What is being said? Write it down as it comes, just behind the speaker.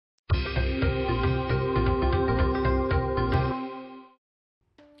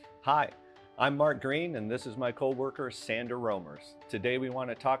Hi, I'm Mark Green and this is my co-worker Sandra Romers. Today we want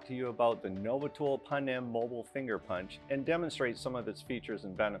to talk to you about the Novitool Pun-M mobile finger punch and demonstrate some of its features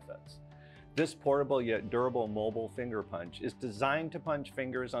and benefits. This portable yet durable mobile finger punch is designed to punch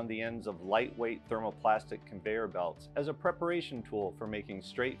fingers on the ends of lightweight thermoplastic conveyor belts as a preparation tool for making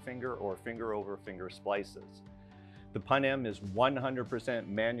straight finger or finger over finger splices. The Pun-M is 100%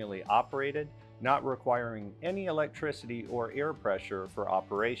 manually operated, not requiring any electricity or air pressure for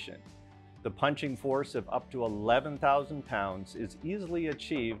operation. The punching force of up to 11,000 pounds is easily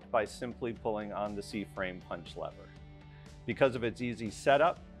achieved by simply pulling on the C-frame punch lever. Because of its easy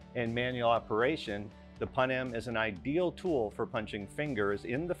setup and manual operation, the Pun-M is an ideal tool for punching fingers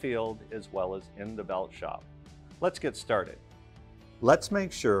in the field as well as in the belt shop. Let's get started. Let's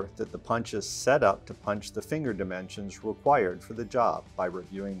make sure that the punch is set up to punch the finger dimensions required for the job by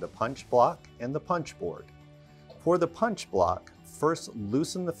reviewing the punch block and the punch board. For the punch block, first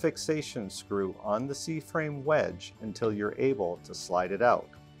loosen the fixation screw on the C-frame wedge until you're able to slide it out.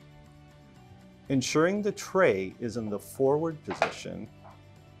 Ensuring the tray is in the forward position,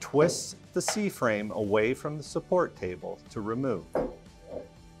 twist the C-frame away from the support table to remove.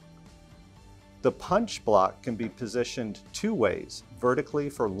 The punch block can be positioned two ways,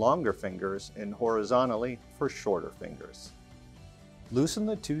 vertically for longer fingers and horizontally for shorter fingers. Loosen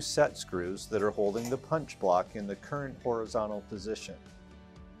the two set screws that are holding the punch block in the current horizontal position.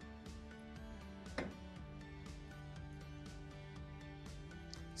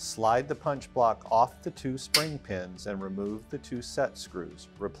 Slide the punch block off the two spring pins and remove the two set screws,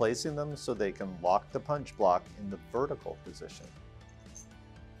 replacing them so they can lock the punch block in the vertical position.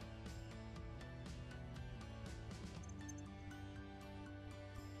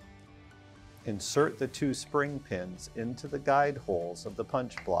 Insert the two spring pins into the guide holes of the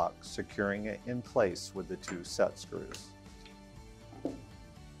punch block, securing it in place with the two set screws.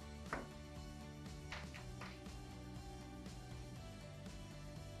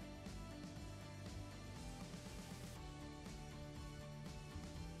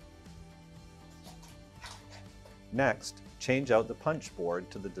 Next, change out the punch board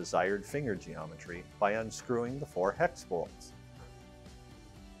to the desired finger geometry by unscrewing the 4 hex bolts.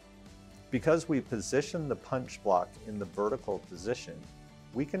 Because we position the punch block in the vertical position,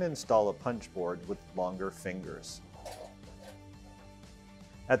 we can install a punch board with longer fingers.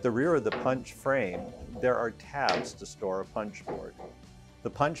 At the rear of the punch frame, there are tabs to store a punch board. The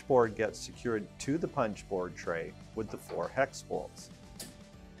punch board gets secured to the punch board tray with the 4 hex bolts.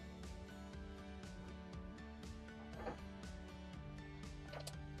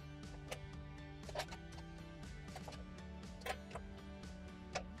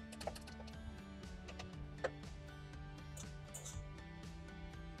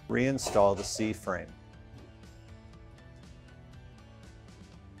 Reinstall the C-frame.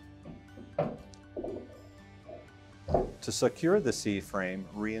 To secure the C-frame,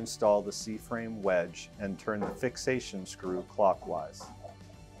 reinstall the C-frame wedge and turn the fixation screw clockwise.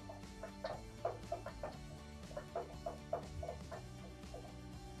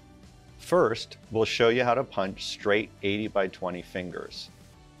 First, we'll show you how to punch straight 80 by 20 fingers.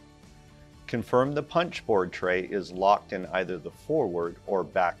 Confirm the punch board tray is locked in either the forward or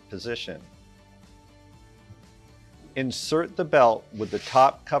back position. Insert the belt with the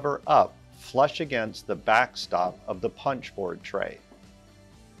top cover up flush against the backstop of the punch board tray.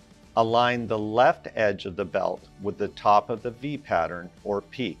 Align the left edge of the belt with the top of the V pattern or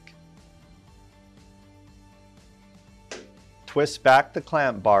peak. Twist back the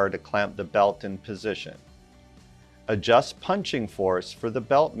clamp bar to clamp the belt in position. Adjust punching force for the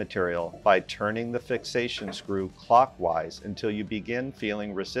belt material by turning the fixation screw clockwise until you begin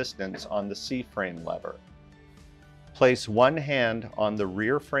feeling resistance on the C-frame lever. Place one hand on the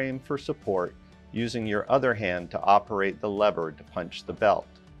rear frame for support, using your other hand to operate the lever to punch the belt.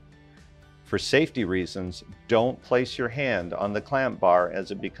 For safety reasons, don't place your hand on the clamp bar as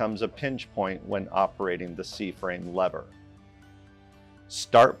it becomes a pinch point when operating the C-frame lever.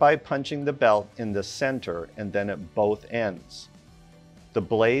 Start by punching the belt in the center and then at both ends. The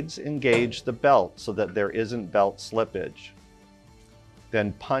blades engage the belt so that there isn't belt slippage.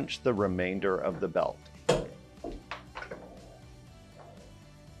 Then punch the remainder of the belt.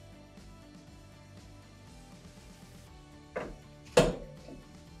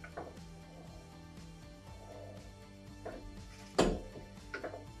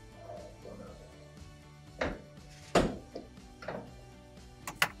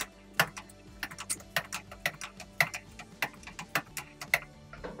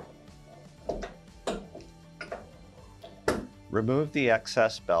 Remove the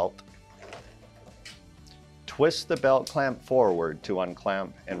excess belt. Twist the belt clamp forward to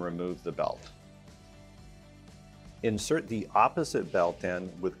unclamp and remove the belt. Insert the opposite belt end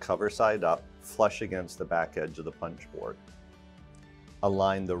with cover side up, flush against the back edge of the punch board.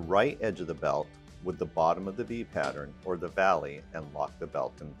 Align the right edge of the belt with the bottom of the V pattern or the valley and lock the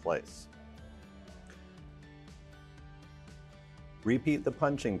belt in place. Repeat the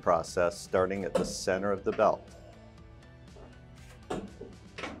punching process starting at the center of the belt.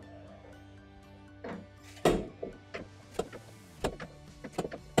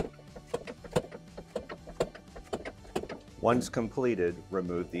 Once completed,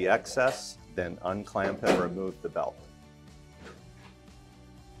 remove the excess, then unclamp and remove the belt.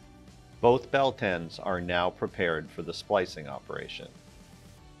 Both belt ends are now prepared for the splicing operation.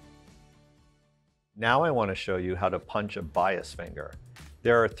 Now I want to show you how to punch a bias finger.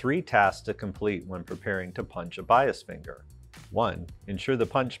 There are 3 tasks to complete when preparing to punch a bias finger. 1. Ensure the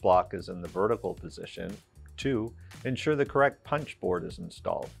punch block is in the vertical position. 2. Ensure the correct punch board is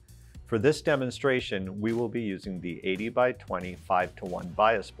installed. For this demonstration, we will be using the 80x20 5:1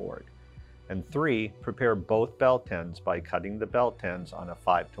 bias board. And 3. Prepare both belt ends by cutting the belt ends on a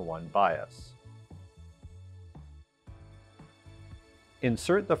 5:1 bias.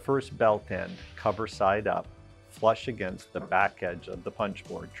 Insert the first belt end, cover side up, flush against the back edge of the punch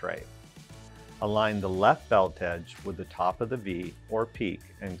board tray. Align the left belt edge with the top of the V or peak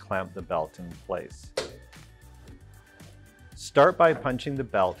and clamp the belt in place. Start by punching the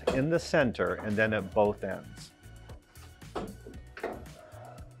belt in the center and then at both ends.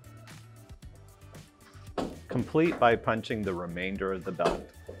 Complete by punching the remainder of the belt.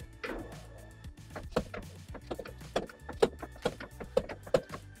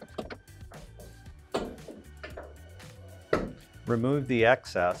 Remove the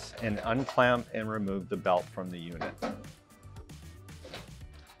excess and unclamp and remove the belt from the unit.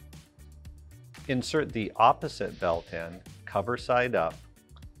 Insert the opposite belt end, cover side up,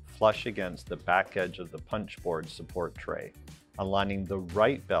 flush against the back edge of the punch board support tray, aligning the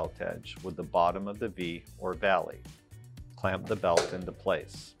right belt edge with the bottom of the V or valley. Clamp the belt into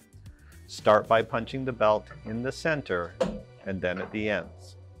place. Start by punching the belt in the center and then at the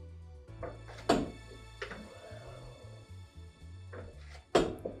ends.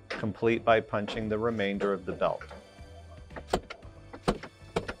 Complete by punching the remainder of the belt.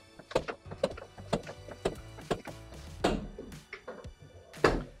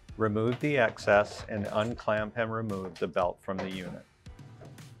 Remove the excess and unclamp and remove the belt from the unit.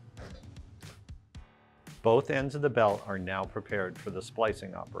 Both ends of the belt are now prepared for the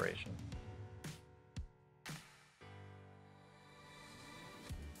splicing operation.